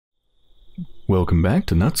Welcome back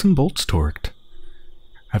to Nuts and Bolts Torqued.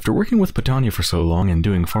 After working with Petania for so long and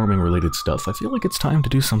doing farming related stuff, I feel like it's time to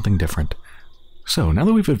do something different. So, now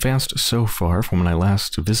that we've advanced so far from when I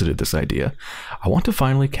last visited this idea, I want to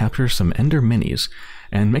finally capture some Ender Minis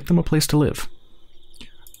and make them a place to live.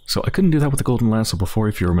 So I couldn't do that with the Golden Lasso before,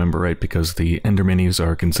 if you remember right, because the Ender Minis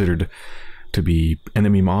are considered to be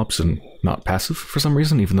enemy mobs and not passive for some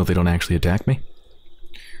reason, even though they don't actually attack me.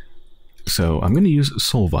 So I'm going to use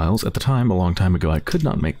soul vials. At the time, a long time ago, I could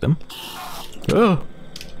not make them. Oh!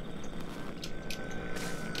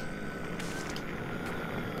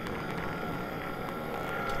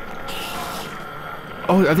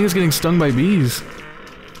 Oh, I think it's getting stung by bees.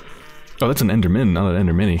 Oh, that's an Enderman, not an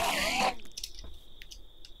Ender Mini.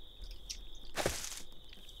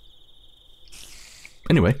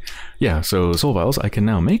 Anyway, yeah, so soul vials I can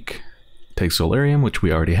now make. Take Solarium, which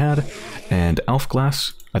we already had, and Alph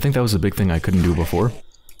Glass. I think that was a big thing I couldn't do before.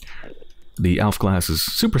 The Alph Glass is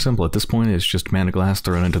super simple at this point. It's just mana glass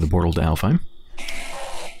thrown into the portal to Alfheim.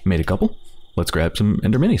 Made a couple. Let's grab some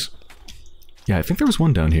Ender Minis. Yeah, I think there was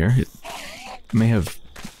one down here. It may have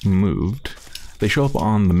moved. They show up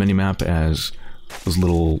on the minimap as those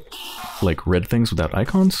little, like, red things without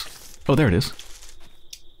icons. Oh, there it is.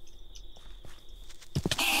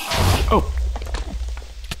 Oh!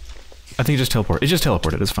 I think it just teleported. It just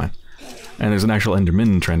teleported, it's fine. And there's an actual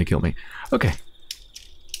Enderman trying to kill me. Okay.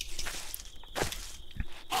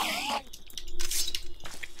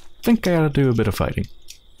 Think I ought to do a bit of fighting.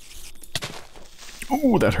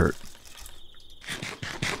 Oh, that hurt.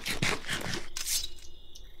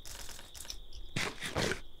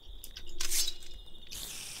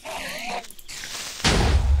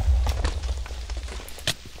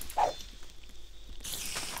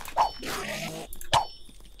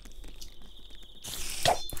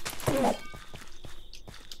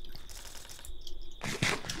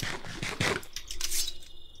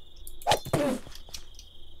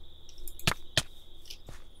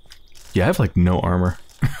 Yeah, I have like no armor.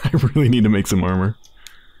 I really need to make some armor.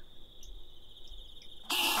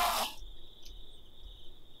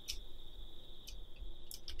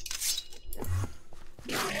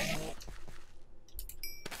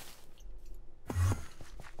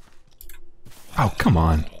 Oh, come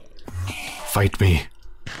on. Fight me.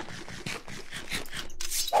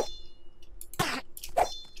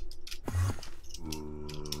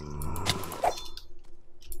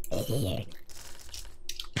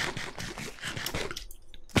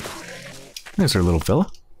 There's our little fella.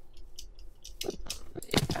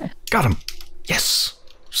 Got him! Yes!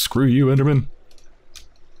 Screw you, Enderman.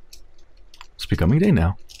 It's becoming day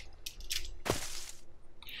now.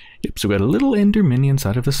 Yep, so we got a little Ender Mini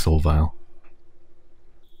inside of the soul vial.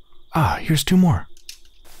 Ah, here's two more.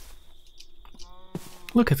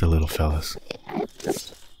 Look at the little fellas.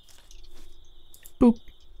 Boop.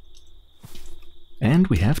 And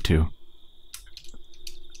we have two.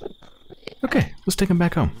 Okay, let's take them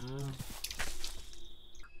back home.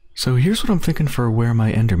 So here's what I'm thinking for where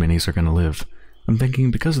my Ender Minis are going to live. I'm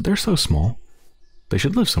thinking because they're so small, they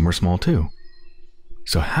should live somewhere small too.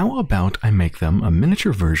 So how about I make them a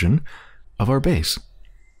miniature version of our base?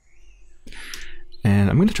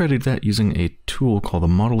 And I'm going to try to do that using a tool called the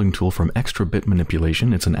modeling tool from Extra Bit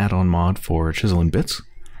Manipulation. It's an add-on mod for Chisel and Bits.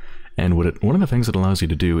 And one of the things it allows you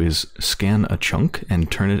to do is scan a chunk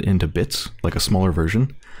and turn it into bits, like a smaller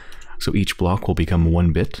version. So each block will become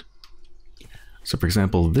 1 bit. So for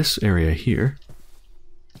example, this area here,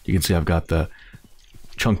 you can see I've got the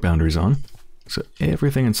chunk boundaries on. So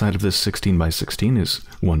everything inside of this 16 by 16 is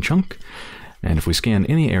 1 chunk. And if we scan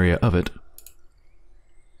any area of it,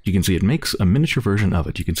 you can see it makes a miniature version of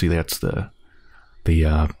it. You can see that's the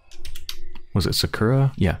was it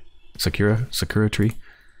Sakura? Yeah, Sakura tree.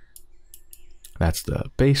 That's the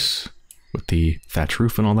base with the thatch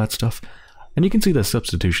roof and all that stuff. And you can see the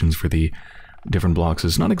substitutions for the different blocks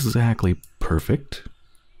is not exactly perfect,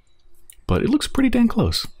 but it looks pretty dang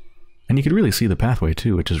close. And you can really see the pathway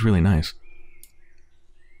too, which is really nice.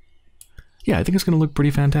 Yeah, I think it's going to look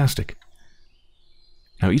pretty fantastic.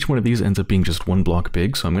 Now each one of these ends up being just 1 block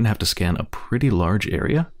big, so I'm going to have to scan a pretty large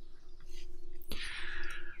area.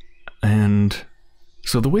 And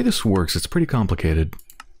so the way this works, it's pretty complicated.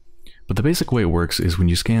 But the basic way it works is when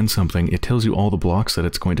you scan something, it tells you all the blocks that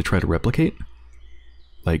it's going to try to replicate.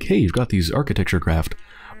 Like, hey, you've got these architecture craft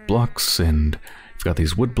blocks, and you've got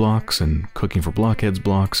these wood blocks, and cooking for blockheads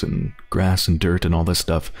blocks, and grass and dirt and all this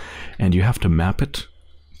stuff. And you have to map it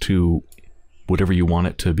to whatever you want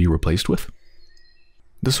it to be replaced with.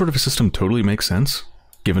 This sort of a system totally makes sense,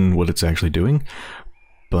 given what it's actually doing.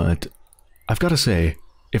 But I've got to say,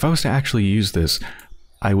 if I was to actually use this,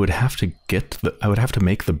 I would have to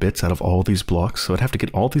make the bits out of all these blocks. So I'd have to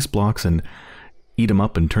get all these blocks and eat them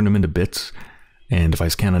up and turn them into bits. And if I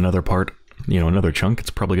scan another part, you know, another chunk, it's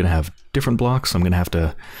probably going to have different blocks. I'm going to have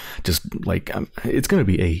to just, like, it's going to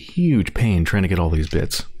be a huge pain trying to get all these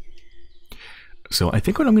bits. So I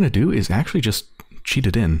think what I'm going to do is actually just cheat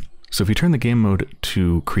it in. So if you turn the game mode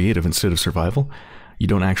to creative instead of survival, you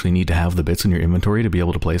don't actually need to have the bits in your inventory to be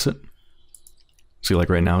able to place it. See, like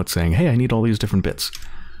right now it's saying, hey, I need all these different bits.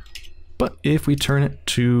 But if we turn it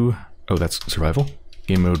to, oh, that's survival.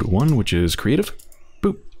 Game mode 1, which is creative,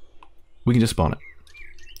 boop, we can just spawn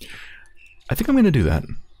it. I think I'm going to do that.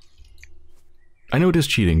 I know it is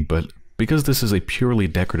cheating, but because this is a purely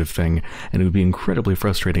decorative thing, and it would be incredibly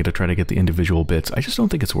frustrating to try to get the individual bits, I just don't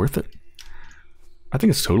think it's worth it. I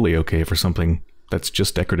think it's totally okay for something that's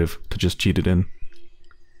just decorative to just cheat it in.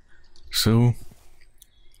 So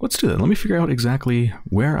let's do that. Let me figure out exactly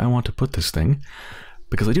where I want to put this thing,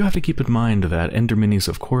 because I do have to keep in mind that ender minis,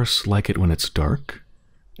 of course, like it when it's dark,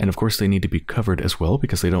 and of course they need to be covered as well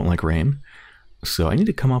because they don't like rain. So I need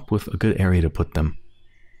to come up with a good area to put them.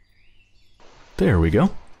 There we go.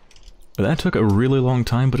 That took a really long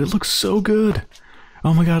time, but it looks so good.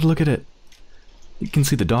 Oh my god, look at it. You can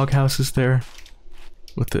see the doghouse there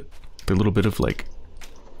with the little bit of like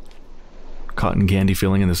cotton candy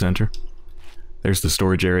filling in the center. There's the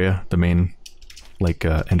storage area, the main like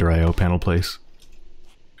Ender IO panel place.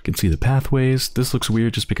 You can see the pathways. This looks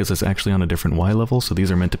weird just because it's actually on a different Y level, so these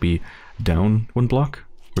are meant to be down one block,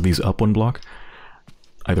 or these up one block.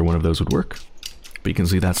 Either one of those would work. But you can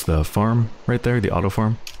see that's the farm right there, the auto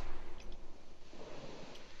farm.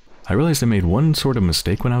 I realized I made one sort of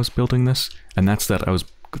mistake when I was building this, and that's that I was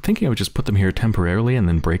thinking I would just put them here temporarily and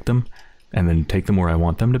then break them, and then take them where I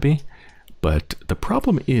want them to be. But the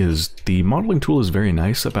problem is, the modeling tool is very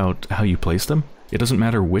nice about how you place them. It doesn't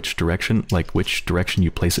matter which direction, like which direction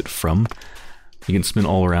you place it from. You can spin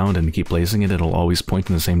all around and keep placing it, it'll always point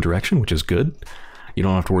in the same direction, which is good. You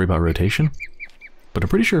don't have to worry about rotation. But I'm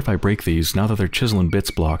pretty sure if I break these, now that they're chisel and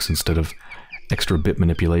bits blocks instead of extra bit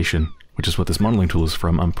manipulation, which is what this modeling tool is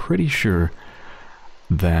from, I'm pretty sure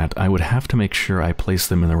that I would have to make sure I place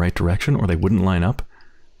them in the right direction or they wouldn't line up.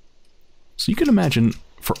 So you can imagine,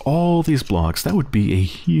 for all these blocks, that would be a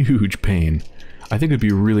huge pain. I think it would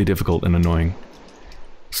be really difficult and annoying.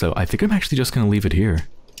 So I think I'm actually just going to leave it here.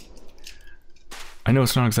 I know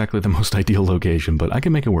it's not exactly the most ideal location, but I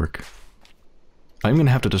can make it work. I'm going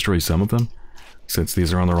to have to destroy some of them. Since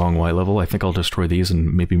these are on the wrong Y level, I think I'll destroy these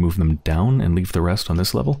and maybe move them down and leave the rest on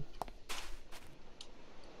this level.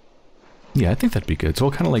 Yeah, I think that'd be good. So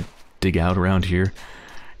I'll kind of like dig out around here,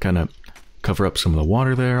 kind of cover up some of the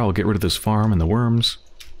water there. I'll get rid of this farm and the worms.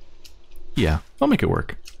 Yeah, I'll make it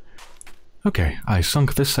work. Okay, I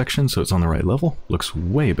sunk this section so it's on the right level. Looks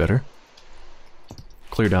way better.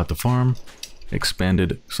 Cleared out the farm,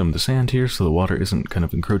 expanded some of the sand here so the water isn't kind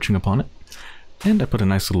of encroaching upon it. And I put a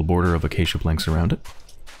nice little border of acacia planks around it.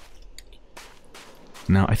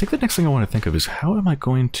 Now, I think the next thing I want to think of is how am I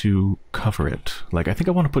going to cover it? Like, I think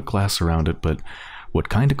I want to put glass around it, but what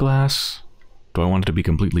kind of glass? Do I want it to be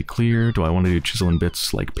completely clear? Do I want to do chisel and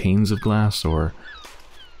bits like panes of glass? Or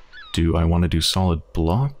do I want to do solid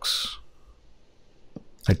blocks?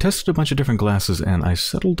 I tested a bunch of different glasses and I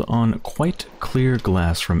settled on quite clear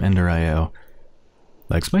glass from Ender IO.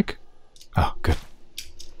 Lag spike? Oh, good.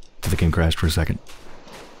 The game crashed for a second.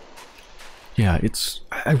 Yeah,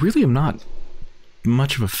 I really am not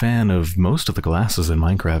much of a fan of most of the glasses in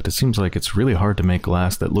Minecraft. It seems like it's really hard to make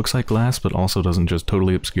glass that looks like glass, but also doesn't just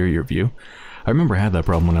totally obscure your view. I remember I had that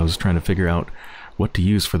problem when I was trying to figure out what to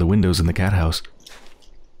use for the windows in the cat house.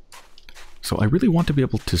 So I really want to be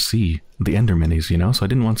able to see the ender minis, you know? So I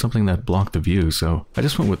didn't want something that blocked the view, so I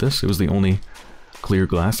just went with this. It was the only clear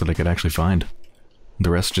glass that I could actually find.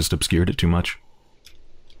 The rest just obscured it too much.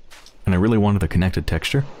 And I really wanted a connected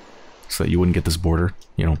texture, so that you wouldn't get this border,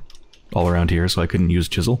 you know, all around here, so I couldn't use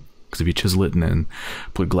chisel. Because if you chisel it and then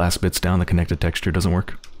put glass bits down, the connected texture doesn't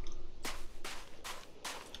work.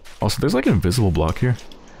 Also, there's like an invisible block here.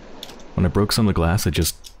 When I broke some of the glass, it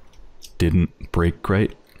just didn't break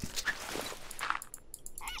right.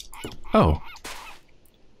 Oh.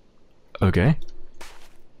 Okay.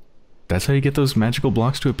 That's how you get those magical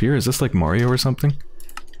blocks to appear? Is this like Mario or something?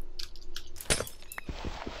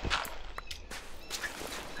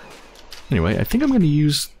 Anyway, I think I'm going to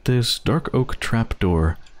use this dark oak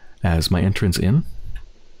trapdoor as my entrance in.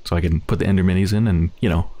 So I can put the ender minis in and, you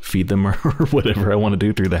know, feed them or whatever I want to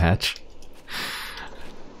do through the hatch.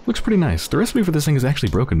 Looks pretty nice. The recipe for this thing is actually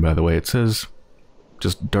broken, by the way. It says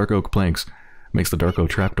just dark oak planks makes the dark oak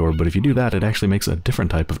trapdoor, but if you do that, it actually makes a different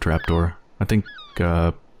type of trapdoor. I think,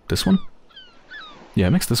 this one? Yeah, I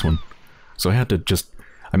mixed this one. So I had to just...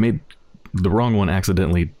 I made the wrong one,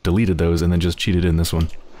 accidentally deleted those, and then just cheated in this one.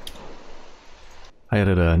 I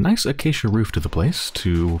added a nice acacia roof to the place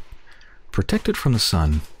to protect it from the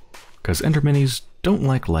sun, because ender minis don't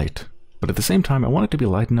like light. But at the same time, I want it to be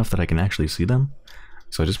light enough that I can actually see them.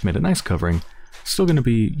 So I just made a nice covering. Still going to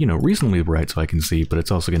be, you know, reasonably bright so I can see, but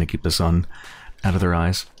it's also going to keep the sun out of their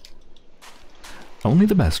eyes. Only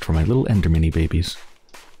the best for my little ender mini babies.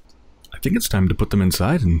 I think it's time to put them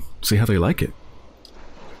inside and see how they like it.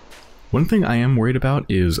 One thing I am worried about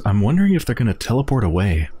is I'm wondering if they're going to teleport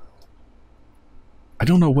away. I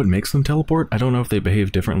don't know what makes them teleport. I don't know if they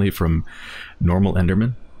behave differently from normal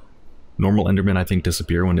endermen. Normal endermen, I think,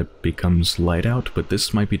 disappear when it becomes light out, but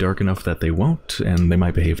this might be dark enough that they won't, and they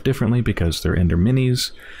might behave differently because they're ender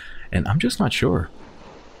minis, and I'm just not sure.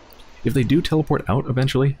 If they do teleport out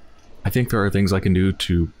eventually, I think there are things I can do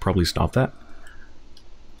to probably stop that.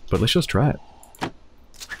 But let's just try it.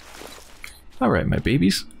 Alright, my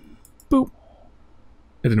babies. Boop.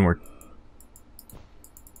 It didn't work.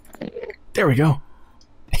 There we go.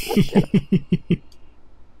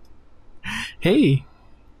 Hey!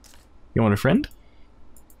 You want a friend?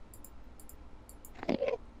 You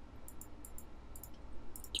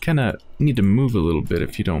kinda need to move a little bit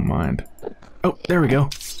if you don't mind. Oh, there we go.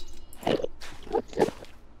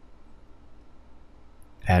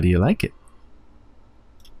 How do you like it?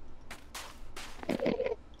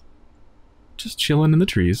 Just chilling in the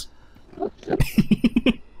trees.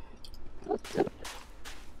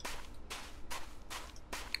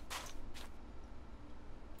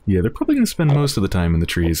 Yeah, they're probably going to spend most of the time in the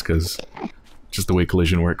trees, because just the way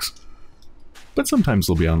collision works. But sometimes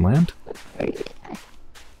they'll be on land.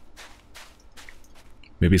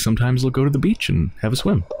 Maybe sometimes they'll go to the beach and have a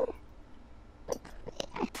swim.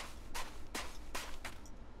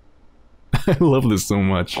 I love this so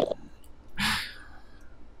much. I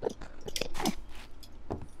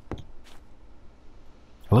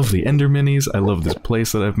love the ender minis. I love this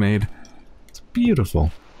place that I've made. It's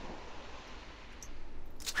beautiful.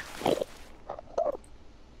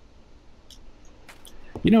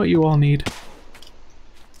 You know what you all need?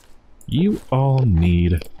 You all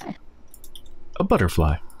need a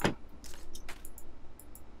butterfly.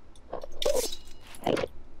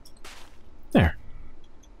 There.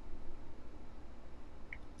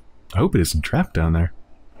 I hope it isn't trapped down there.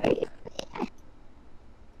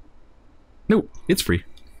 Nope, it's free.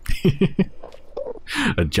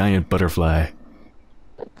 A giant butterfly.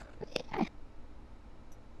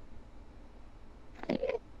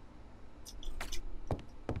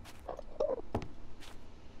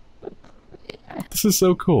 This is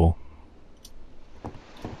so cool.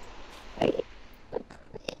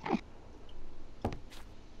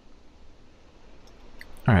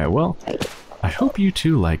 Alright, well, I hope you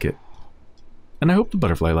two like it. And I hope the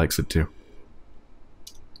butterfly likes it too.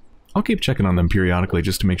 I'll keep checking on them periodically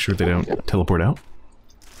just to make sure they don't teleport out.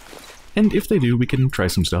 And if they do, we can try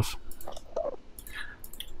some stuff.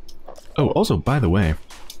 Oh, also, by the way,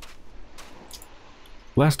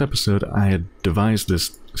 last episode I had devised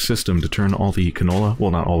this system to turn all the canola,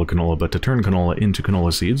 well, not all the canola, but to turn canola into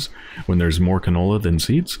canola seeds when there's more canola than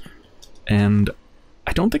seeds. And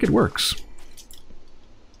I don't think it works.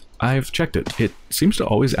 I've checked it. It seems to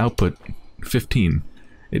always output 15.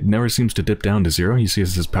 It never seems to dip down to 0. You see it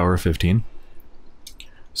says power 15.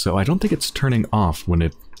 So I don't think it's turning off when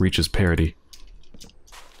it reaches parity.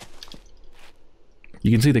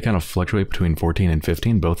 You can see they kind of fluctuate between 14 and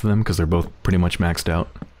 15, both of them, because they're both pretty much maxed out.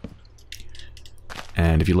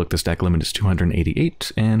 And if you look, the stack limit is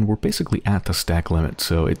 288, and we're basically at the stack limit,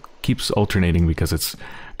 so it keeps alternating because it's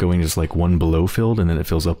going just like one below filled, and then it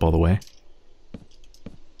fills up all the way.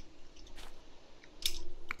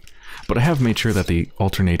 But I have made sure that the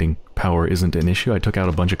alternating power isn't an issue. I took out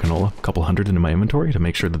a bunch of canola, a couple hundred into my inventory to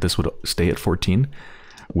make sure that this would stay at 14,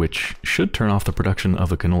 which should turn off the production of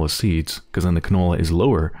the canola seeds, because then the canola is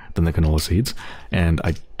lower than the canola seeds, and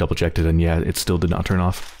I double checked it and yeah, it still did not turn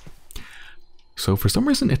off. So for some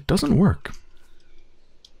reason it doesn't work.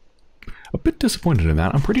 A bit disappointed in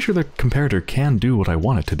that. I'm pretty sure the comparator can do what I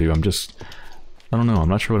want it to do. I don't know, I'm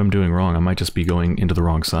not sure what I'm doing wrong. I might just be going into the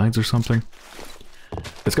wrong sides or something.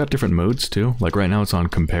 It's got different modes too, like right now it's on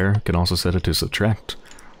compare, you can also set it to subtract.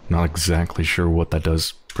 Not exactly sure what that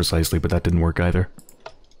does precisely, but that didn't work either.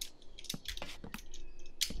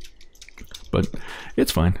 But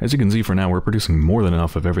it's fine, as you can see for now we're producing more than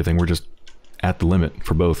enough of everything, we're just at the limit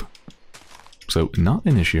for both. So not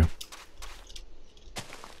an issue.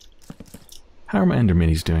 How are my ender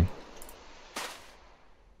minis doing?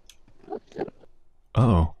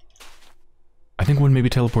 Uh-oh. I think one maybe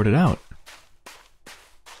teleported out.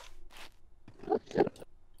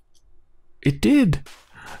 It did!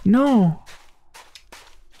 No!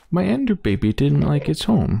 My ender baby didn't like its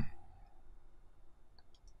home.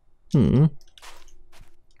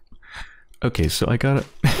 Okay, so I got it.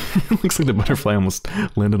 Looks like the butterfly almost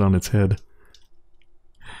landed on its head.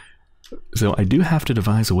 So I do have to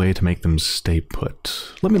devise a way to make them stay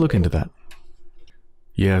put. Let me look into that.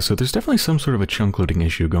 Yeah, so there's definitely some sort of a chunk loading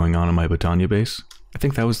issue going on in my Botania base. I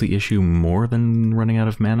think that was the issue more than running out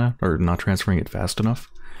of mana, or not transferring it fast enough.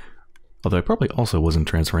 Although I probably also wasn't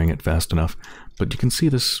transferring it fast enough. But you can see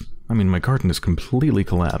this, I mean, my garden is completely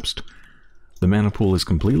collapsed. The mana pool is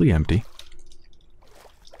completely empty.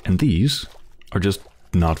 And these are just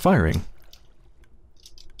not firing.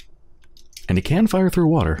 And it can fire through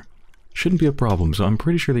water. Shouldn't be a problem, so I'm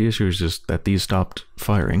pretty sure the issue is just that these stopped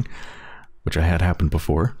firing, which I had happened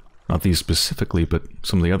before. Not these specifically, but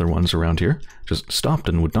some of the other ones around here just stopped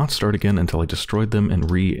and would not start again until I destroyed them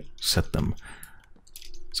and reset them.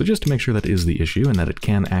 So just to make sure that is the issue and that it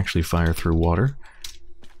can actually fire through water,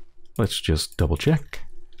 let's just double check.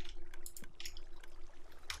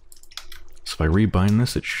 So if I rebind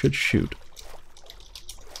this, it should shoot.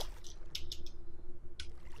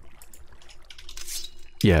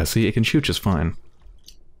 Yeah, see, it can shoot just fine.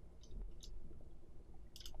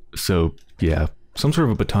 So, yeah, some sort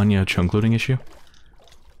of a Botania chunk loading issue.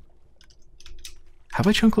 Have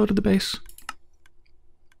I chunk loaded the base?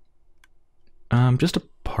 Just a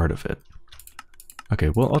part of it. Okay,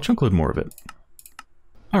 well, I'll chunk load more of it.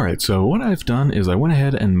 Alright, so what I've done is I went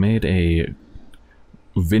ahead and made a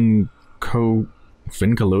Vincalotus.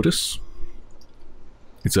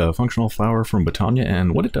 It's a functional flower from Botania,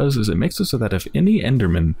 and what it does is it makes it so that if any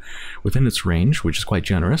Enderman within its range, which is quite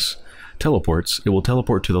generous, teleports, it will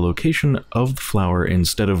teleport to the location of the flower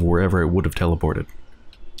instead of wherever it would have teleported.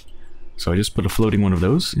 So I just put a floating one of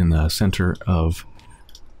those in the center of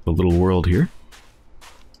the little world here.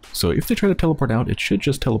 So if they try to teleport out, it should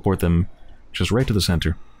just teleport them just right to the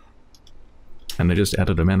center. And I just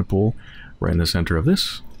added a mana pool right in the center of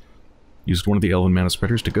this. Used one of the Elven mana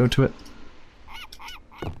spreaders to go to it.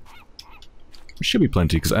 It should be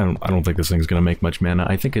plenty, because I don't think this thing's going to make much mana.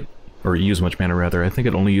 I think it, or use much mana rather. I think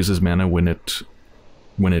it only uses mana when it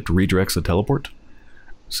redirects a teleport.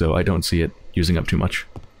 So I don't see it using up too much.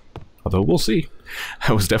 Although we'll see.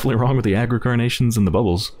 I was definitely wrong with the agri-carnations and the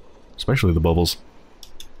bubbles. Especially the bubbles.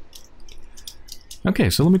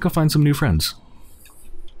 Okay, so let me go find some new friends.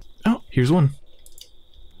 Oh, here's one.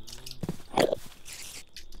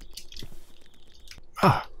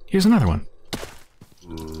 Ah, here's another one.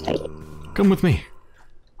 Come with me.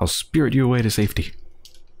 I'll spirit you away to safety.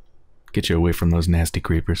 Get you away from those nasty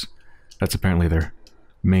creepers. That's apparently their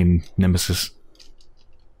main nemesis.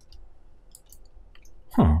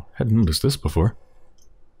 Huh, hadn't noticed this before.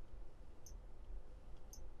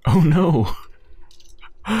 Oh no!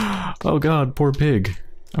 Oh god, poor pig.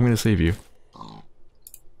 I'm gonna save you. How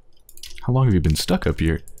long have you been stuck up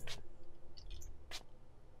here?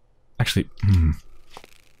 Actually,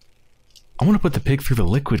 I want to put the pig through the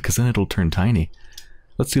liquid because then it'll turn tiny.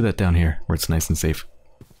 Let's do that down here where it's nice and safe.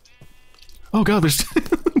 Oh god, there's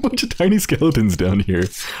a bunch of tiny skeletons down here.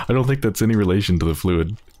 I don't think that's any relation to the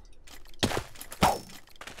fluid.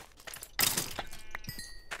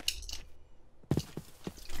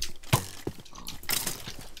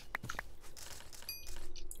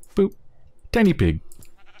 Boop. Tiny pig.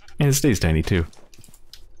 And it stays tiny too.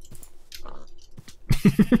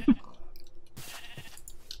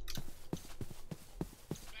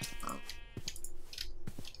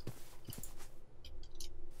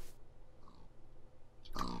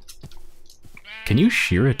 Can you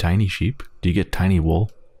shear a tiny sheep? Do you get tiny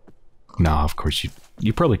wool? Nah, of course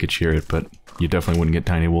you probably could shear it, but you definitely wouldn't get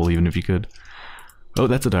tiny wool even if you could. Oh,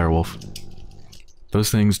 that's a direwolf.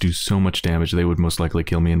 Those things do so much damage they would most likely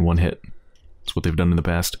kill me in one hit. That's what they've done in the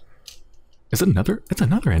past. Is it another? It's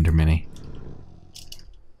another Ender Mini.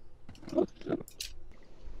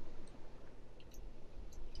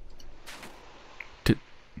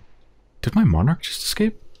 Did my monarch just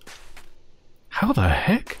escape? How the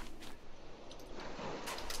heck?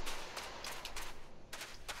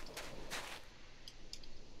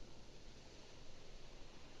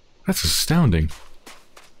 That's astounding.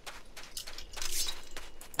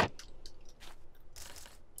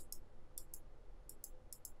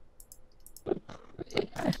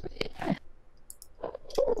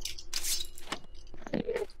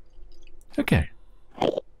 Okay.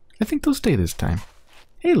 I think they'll stay this time.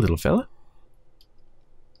 Hey, little fella.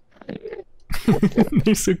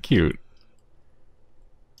 They're so cute.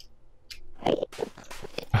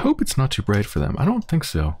 I hope it's not too bright for them. I don't think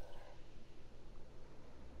so.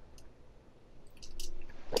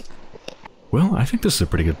 Well, I think this is a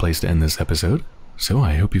pretty good place to end this episode, so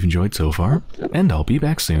I hope you've enjoyed so far, and I'll be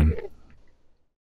back soon.